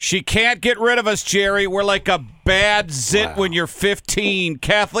She can't get rid of us, Jerry. We're like a bad zit when you're 15.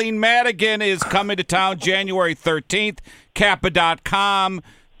 Kathleen Madigan is coming to town January 13th. Kappa.com,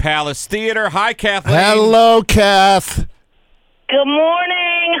 Palace Theater. Hi, Kathleen. Hello, Kath. Good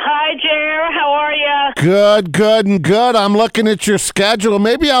morning. Hi, Jer. How are you? Good. I'm looking at your schedule.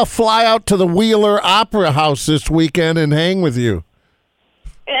 Maybe I'll fly out to the Wheeler Opera House this weekend and hang with you.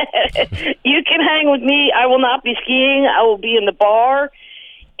 You can hang with me. I will not be skiing. I will be in the bar.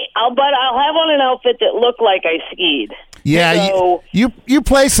 But I'll have on an outfit that looked like I skied. Yeah, So, you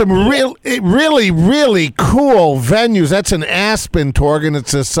play some really cool venues. That's in Aspen, Torgan.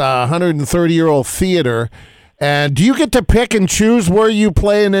 It's this 130-year-old theater. And do you get to pick and choose where you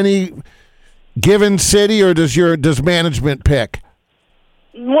play in any given city, or does management pick?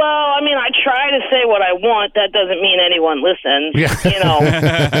 well, I mean, I try to say what I want. That doesn't mean anyone listens. Yeah. You know.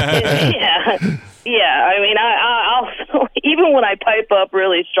 Yeah. I mean, I'll even when I pipe up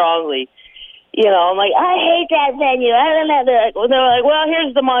really strongly, you know, I'm like, I hate that venue. I don't have the. They're like, well,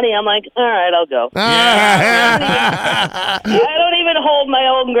 here's the money. I'm like, all right, I'll go. I don't even hold my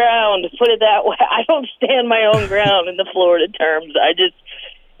own ground. Put it that way. I don't stand my own ground in the Florida terms. I just,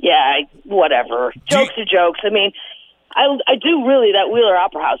 whatever. Jokes are jokes. I mean, I do really, that Wheeler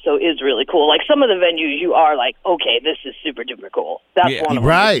Opera House, though, is really cool. Like, some of the venues you are like, okay, this is super duper cool. That's one of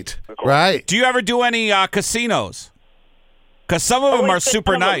them. Right. Do you ever do any casinos? Because some of them are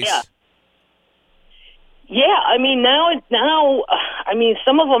super nice. Yeah, I mean, now,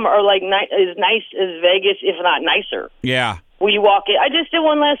 some of them are like as nice as Vegas, if not nicer. Yeah. Where you walk in. I just did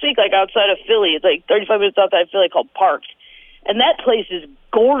one last week, like outside of Philly. It's like 35 minutes outside of Philly, called Parks. And that place is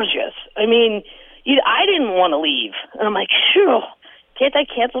gorgeous. I mean, I didn't want to leave. And I'm like, sure, can't I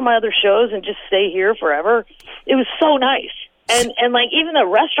cancel my other shows and just stay here forever? It was so nice. And like, even the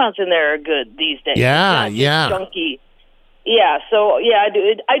restaurants in there are good these days. Yeah, it's not just junky. Yeah, so, I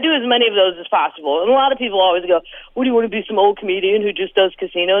do as many of those as possible. And a lot of people always go, what, do you want to be some old comedian who just does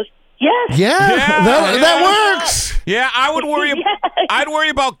casinos? Yes. Yeah. That works. Yeah, I would worry. I'd worry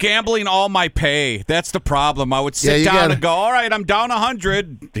about gambling all my pay. That's the problem. I would sit down and go, all right, I'm down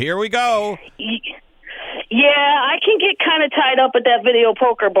 100. Here we go. Yeah, I can get kind of tied up at that video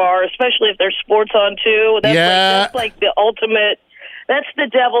poker bar, especially if there's sports on, too. That's like the ultimate. That's the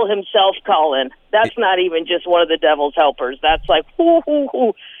devil himself calling. That's not even just one of the devil's helpers. That's like,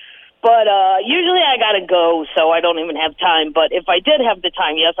 hoo. But usually I got to go, so I don't even have time. But if I did have the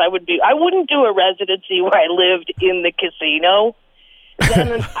time, yes, I would be. I wouldn't do a residency where I lived in the casino.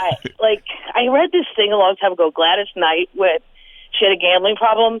 Then I read this thing a long time ago, Gladys Knight, she had a gambling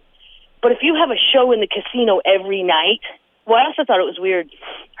problem. But if you have a show in the casino every night, well, I also thought it was weird.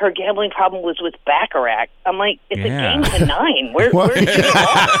 Her gambling problem was with Baccarat. I'm like, it's a game to 9. Where did you go?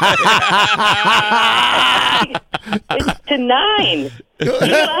 It's to 9.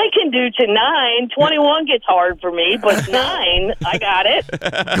 I can do to 9. 21 gets hard for me, but 9, I got it.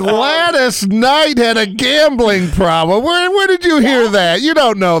 Gladys Knight had a gambling problem. Where did you hear that? You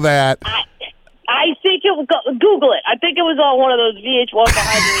don't know that. I think it was, Google it. I think it was on one of those VH1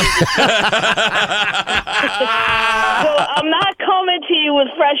 behind the music. So I'm not coming to you with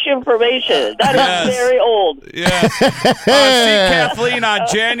fresh information. That is very old. Yeah. See Kathleen on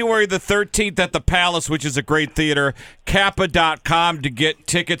January the 13th at the Palace, which is a great theater. Kappa.com to get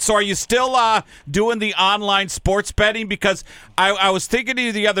tickets. So are you still doing the online sports betting? Because I was thinking to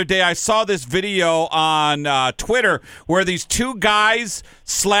you the other day, I saw this video on Twitter where these two guys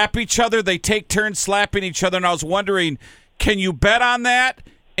slap each other. They take turns slapping each other, and I was wondering, can you bet on that?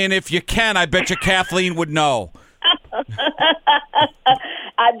 And if you can, I bet you Kathleen would know.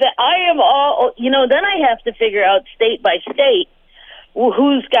 I am all, then I have to figure out state by state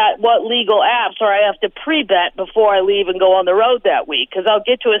who's got what legal apps, or I have to pre-bet before I leave and go on the road that week, because I'll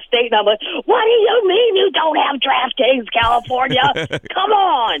get to a state and I'm like, what do you mean you don't have DraftKings, California? Come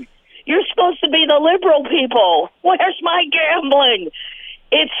on. You're supposed to be the liberal people. Where's my gambling?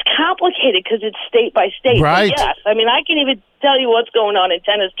 It's complicated because it's state by state. Right. But yes, I mean, I can even tell you what's going on in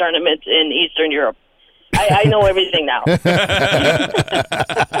tennis tournaments in Eastern Europe. I know everything now.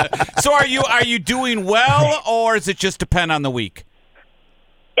 So are you doing well, or does it just depend on the week?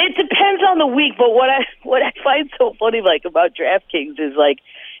 It depends on the week, but what I find so funny about DraftKings is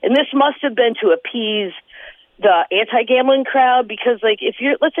and this must have been to appease the anti-gambling crowd, because if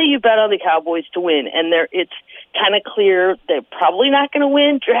let's say you bet on the Cowboys to win and it's kind of clear they're probably not going to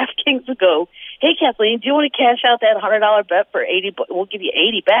win, DraftKings will go, hey Kathleen, do you want to cash out that $100 bet for $80? We'll give you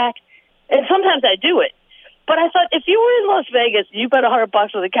 $80 back. And sometimes I do it. But I thought, if you were in Las Vegas and you bet $100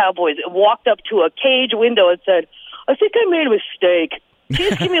 on the Cowboys and walked up to a cage window and said, I think I made a mistake, you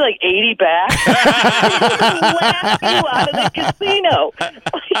just give me like 80 back? Laugh you out of the casino.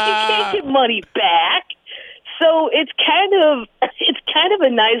 You can't get money back. So it's kind of a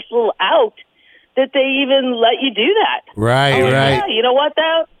nice little out that they even let you do that. Right. Yeah, you know what,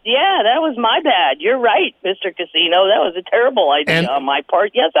 that was my bad. You're right, Mr. Casino. That was a terrible idea on my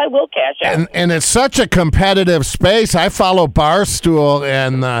part. Yes, I will cash out. And it's such a competitive space. I follow Barstool,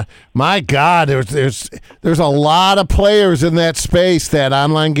 and my God, there's a lot of players in that space, that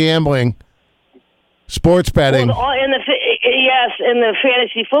online gambling, sports betting. Well, in the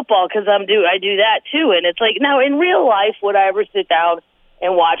fantasy football, because I do that too. And it's like, now in real life, would I ever sit down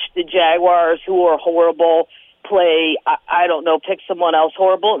and watch the Jaguars, who are horrible, play, I don't know, pick someone else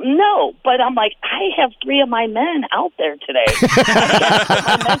horrible? No, but I'm like, I have 3 of my men out there today. I put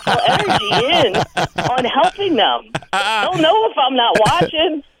my mental energy in on helping them. Don't know if I'm not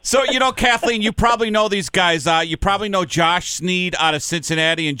watching. So, Kathleen, you probably know these guys. You probably know Josh Sneed out of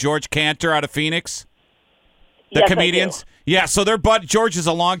Cincinnati and George Cantor out of Phoenix, the comedians. Yeah, so their bud George is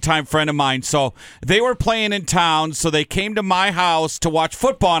a longtime friend of mine. So they were playing in town, so they came to my house to watch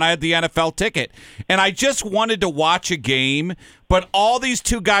football, and I had the NFL ticket. And I just wanted to watch a game, but all these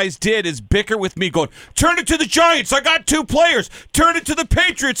 2 guys did is bicker with me, going, turn it to the Giants, I got 2 players. Turn it to the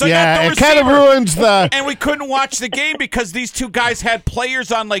Patriots, I got the receiver. Yeah, it kind of ruins the... And we couldn't watch the game because these 2 guys had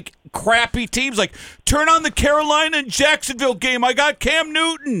players on, like, crappy teams. Like, turn on the Carolina and Jacksonville game, I got Cam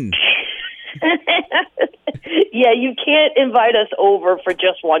Newton. Yeah, you can't invite us over for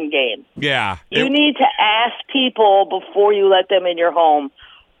just one game. Yeah. You need to ask people before you let them in your home,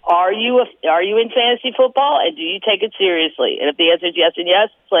 are you in fantasy football, and do you take it seriously? And if the answer is yes and yes,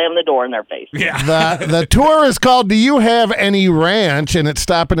 slam the door in their face. Yeah. The tour is called Do You Have Any Ranch? And it's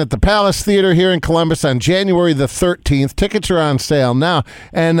stopping at the Palace Theater here in Columbus on January the 13th. Tickets are on sale now.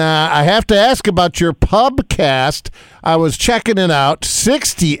 And I have to ask about your pubcast. I was checking it out,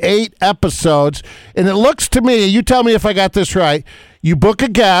 68 episodes. And it looks to me, you tell me if I got this right, you book a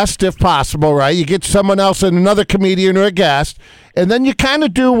guest if possible, right? You get someone else, another comedian or a guest, and then you kind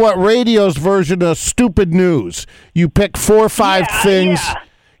of do what radio's version of stupid news. You pick 4 or 5 things.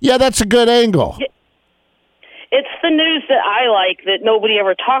 Yeah, that's a good angle. It's the news that I like that nobody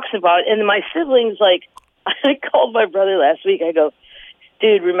ever talks about. And my siblings, like, I called my brother last week. I go,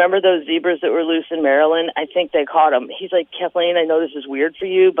 dude, remember those zebras that were loose in Maryland? I think they caught them. He's like, Kathleen, I know this is weird for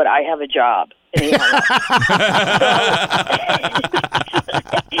you, but I have a job. And he hung up.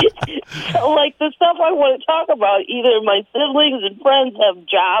 So, like, the stuff I want to talk about, either my siblings and friends have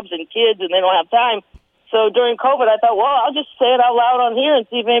jobs and kids and they don't have time. So during COVID, I thought, well, I'll just say it out loud on here and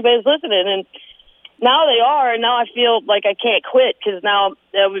see if anybody's listening. And now they are, and now I feel like I can't quit because now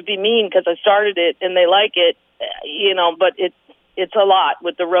that would be mean because I started it and they like it, but it's a lot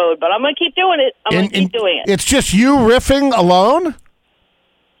with the road. But I'm going to keep doing it. I'm going to keep doing it. It's just you riffing alone?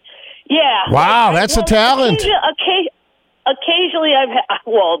 Yeah. Wow, that's a talent. Occasionally,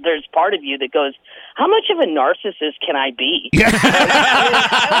 there's part of you that goes, how much of a narcissist can I be? Yeah.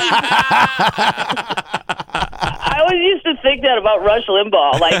 I always used to think that about Rush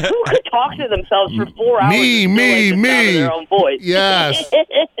Limbaugh. Like, who could talk to themselves for 4 hours? Me. Their own voice. Yes.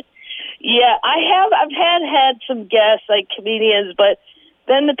 Yeah, I've had some guests, like comedians, but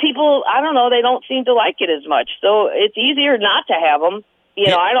then the people, I don't know, they don't seem to like it as much. So it's easier not to have them.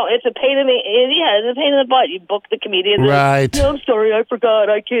 It's a pain in the butt. You book the comedian. Right. No, I'm sorry, I forgot.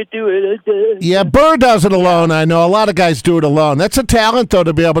 I can't do it. Yeah, Burr does it alone. I know a lot of guys do it alone. That's a talent, though,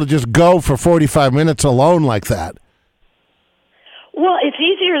 to be able to just go for 45 minutes alone like that. Well, it's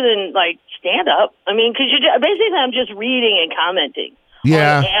easier than, like, stand-up. I mean, because basically I'm just reading and commenting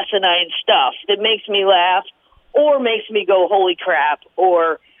on asinine stuff that makes me laugh or makes me go, holy crap,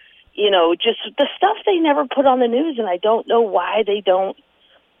 or... just the stuff they never put on the news, and I don't know why they don't,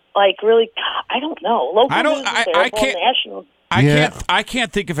 really, I don't know. Local news is terrible, national. I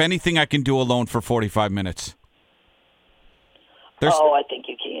can't think of anything I can do alone for 45 minutes. I think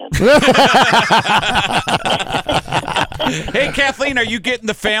you can. Hey, Kathleen, are you getting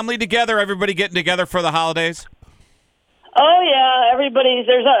the family together? Everybody getting together for the holidays? Oh, yeah,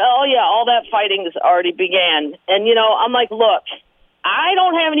 all that fighting's already began. And, I'm like, look, I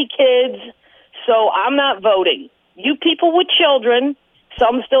don't have any kids, so I'm not voting. You people with children,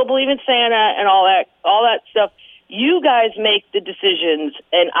 some still believe in Santa and all that stuff. You guys make the decisions,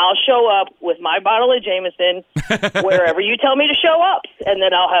 and I'll show up with my bottle of Jameson wherever you tell me to show up, and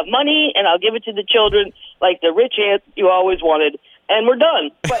then I'll have money, and I'll give it to the children like the rich aunt you always wanted, and we're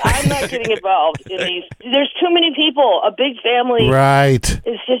done. But I'm not getting involved in these. There's too many people. A big family. Right.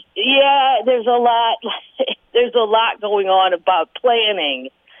 It's just, there's a lot. There's a lot going on about planning.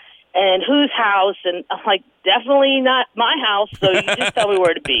 and whose house. And I'm like, definitely not my house, so you just tell me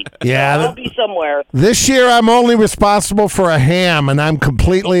where to be. Yeah. So I'll be somewhere. This year I'm only responsible for a ham, and I'm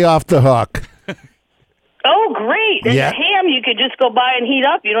completely off the hook. Oh, great. And Yeah. the ham you could just go buy and heat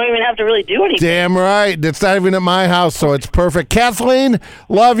up. You don't even have to really do anything. Damn right. It's not even at my house, so it's perfect. Kathleen,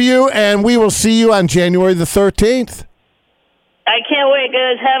 love you, and we will see you on January the 13th. I can't wait,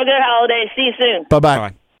 guys. Have a good holiday. See you soon. Bye-bye. Bye.